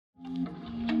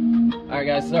Alright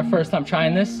guys, this is our first time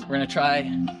trying this. We're gonna try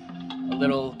a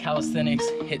little calisthenics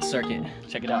hit circuit.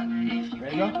 Check it out.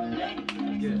 Ready to go?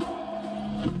 Good.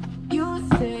 You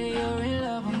say you're in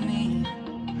love with me,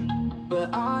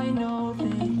 but I know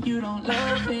that you don't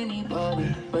love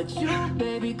anybody. But you,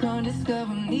 baby, come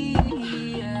discover me.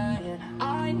 Yeah, yeah.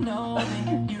 I know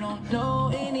that you don't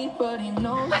know anybody,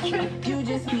 no shit. You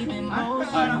just keep in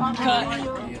motion. Cut.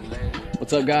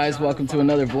 What's up guys? Welcome to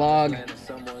another vlog.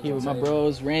 Here with my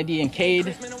bros Randy and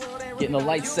Cade, getting the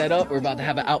lights set up. We're about to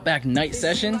have an Outback night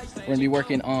session. We're gonna be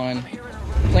working on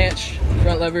planche,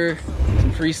 front lever,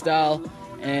 some freestyle,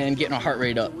 and getting our heart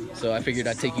rate up. So I figured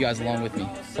I'd take you guys along with me.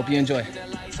 Hope you enjoy.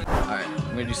 Alright, I'm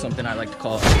gonna do something I like to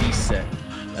call a beast set.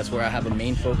 That's where I have a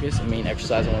main focus, a main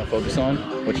exercise I want to focus on.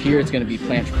 Which here it's going to be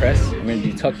planche press. I'm going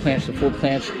to do tuck planche to full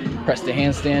planche, press to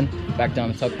handstand, back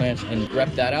down to tuck planche, and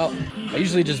rep that out. I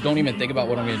usually just don't even think about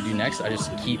what I'm going to do next. I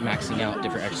just keep maxing out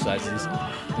different exercises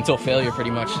until failure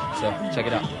pretty much. So check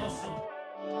it out.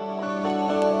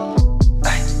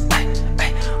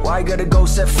 Why you gotta go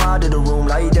set fire to the room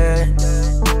like that?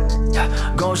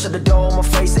 Yeah, go shut the door on my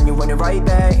face and you run it right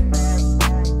back.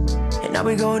 And now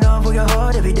we going off with your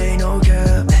heart every day, no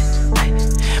cap.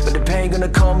 But the pain gonna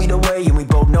come either way, and we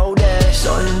both know that.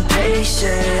 So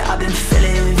impatient, I've been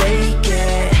feeling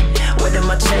vacant. What am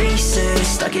I chasing?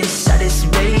 Stuck inside this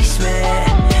basement,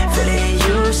 feeling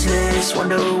useless.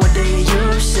 Wonder what the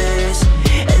use is.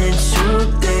 And the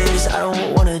truth is, I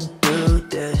don't wanna do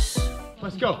this.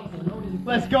 Let's go.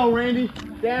 Let's go, Randy.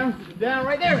 Down,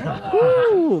 right there.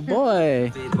 Woo,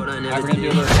 boy. Alright, we're gonna do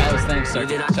a little calisthenics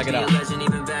circuit. Check it out.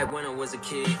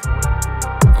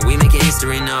 We making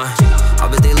history now. I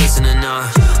bet they listening now.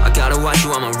 I gotta watch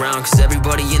who I'm around, cause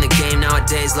everybody in the game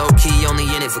nowadays low key, only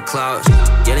in it for clout.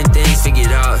 Getting things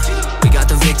figured out. We got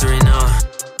the victory now.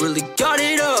 Really got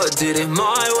it up, did it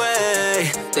my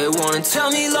way. They wanna tell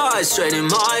me lies straight in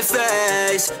my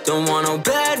face. Don't want no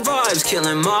bad vibes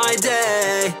killing my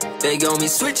day. They got me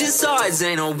switching sides,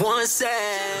 ain't no one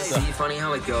say. So, funny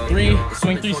how it goes. 3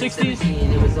 swing 360s,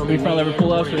 3 front lever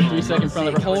pull-ups with a 3-second front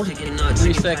lever hold,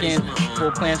 3-second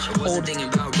full planche hold,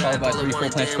 followed by 3 full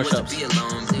planche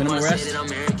push-ups. Minimal rest,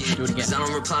 do it again.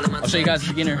 I'll show you guys the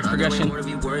beginner progression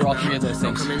for all 3 of those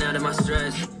things.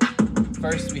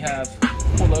 First we have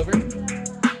pull over,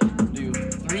 do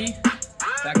 3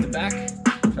 back to back,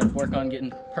 try to work on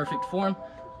getting perfect form,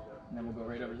 and then we'll go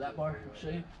right over to that bar. I'll show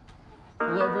you.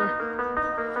 Pull over,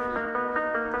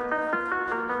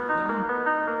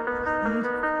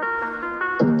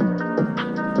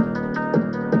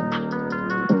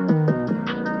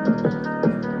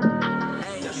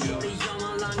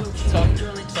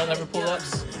 tuck lever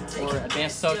pull-ups or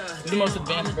advanced tuck. Do the most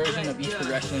advanced version of each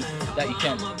progression that you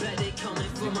can.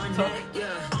 Tuck,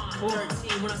 pull,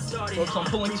 focus on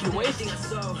pulling to your waist, and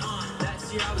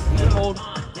then hold.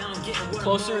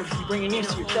 Closer, if you bring your knees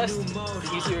to your chest,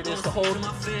 the easier it is to hold.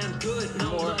 The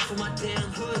more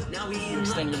you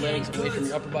extend your legs away from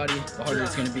your upper body, the harder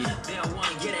it's going to be.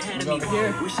 Move over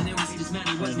here.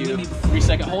 I'm going to do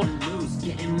 3-second hold.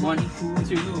 1,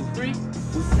 2, 3.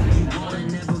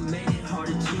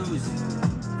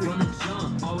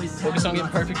 Focus on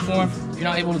getting perfect form. If you're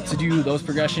not able to do those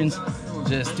progressions,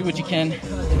 just do what you can.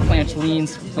 Planche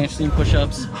leans, planche lean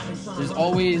push-ups. There's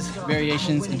always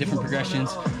variations in different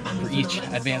progressions for each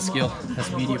advanced skill. That's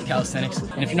the beauty of calisthenics.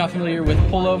 And if you're not familiar with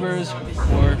pullovers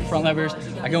or front levers,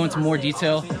 I go into more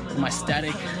detail in my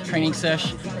static training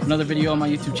sesh. Another video on my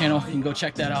YouTube channel. You can go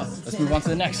check that out. Let's move on to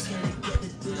the next.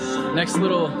 Next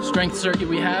little strength circuit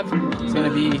we have is going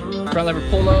to be front lever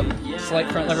pull up,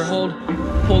 slight front lever hold,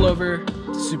 pull over,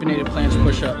 supinated planche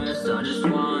push up,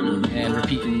 and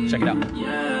repeat. Check it out.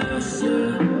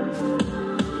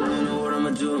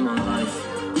 Do my life.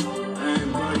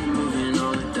 Everybody moving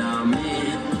all without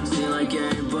me. Seem like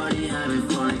everybody having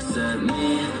fun except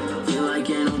me. Feel like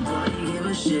ain't nobody give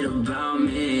a shit about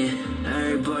me.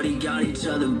 Everybody got each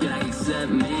other back except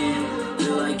me.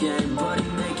 Feel like everybody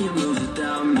making moves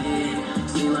without me.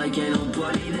 Seem like ain't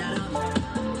nobody that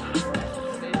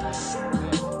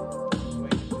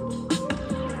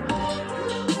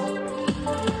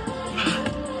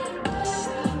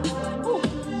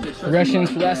Progressions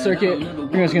for that circuit,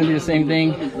 pretty much gonna be the same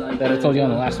thing that I told you on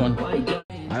the last one. All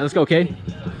right, let's go, Cade.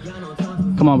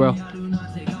 Come on, bro.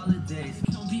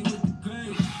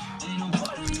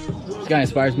 This guy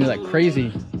inspires me like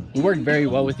crazy. We work very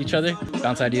well with each other,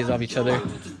 bounce ideas off each other,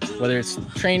 whether it's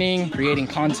training, creating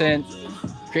content,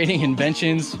 creating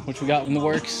inventions, which we got in the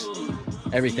works,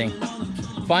 everything.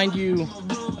 Find you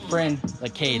a friend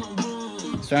like Cade.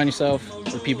 Surround yourself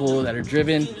with people that are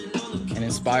driven and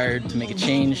inspired to make a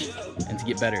change and to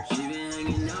get better.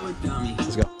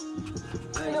 Let's go.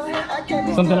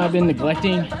 Something I've been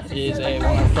neglecting is a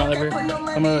one-arm front lever.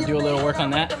 I'm gonna do a little work on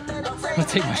that. I'm gonna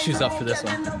take my shoes off for this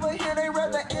one.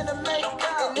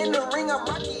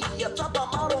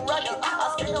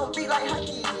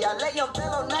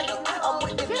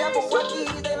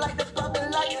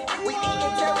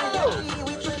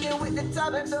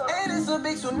 And it's a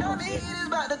big tsunami, it is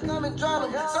about to come and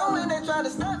drown them. So when they try to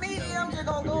stop me, I'm just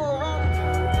gonna go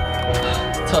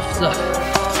around. Tough stuff.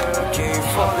 Keep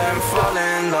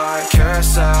falling like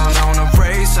carousel. On a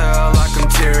race hell like I'm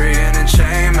Tyrion and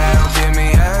chainmail. Give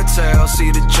me head tail,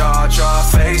 see the jaw drop,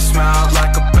 face smile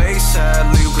like a bass head.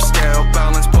 Leave with scale,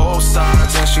 balance both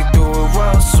sides, and she do it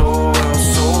well, so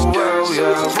well,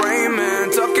 yeah.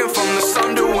 Raymond, ducking from the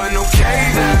sun, doing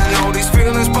okay then. All these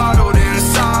feelings bottled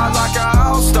inside like a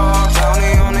house dog.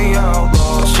 Bounty on the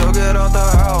elbow, she'll get out the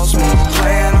house more.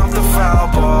 Playing off the foul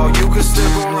ball, you can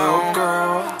stick around,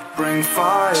 girl. Bring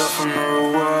fire from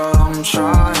the world, I'm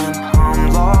trying.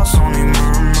 I'm lost, only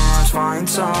murmurs. Find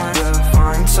time, yeah,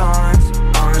 find time.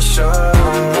 Unsure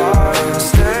why I'm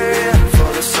staying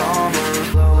for the summer.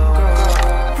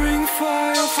 Bring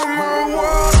fire from her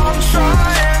world, I'm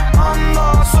trying. I'm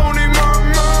lost, only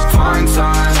murmurs. Find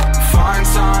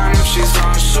time if she's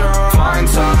unsure. Find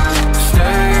time,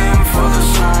 staying for the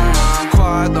summer.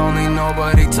 Quiet, lonely,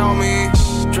 nobody told me.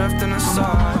 Drifting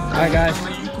aside. Alright guys,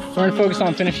 so we're gonna focus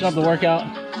on finishing up the workout.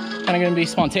 Kinda gonna be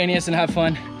spontaneous and have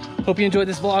fun. Hope you enjoyed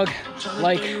this vlog.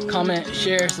 Like, comment,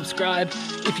 share, subscribe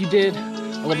if you did.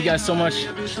 I love you guys so much.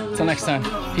 Until next time,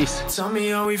 peace. Tell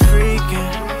me, are we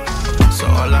freaking? So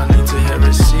all I need to hear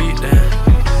is see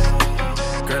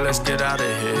then. Girl, let's get out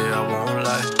of here, I won't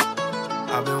lie.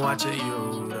 I've been watching you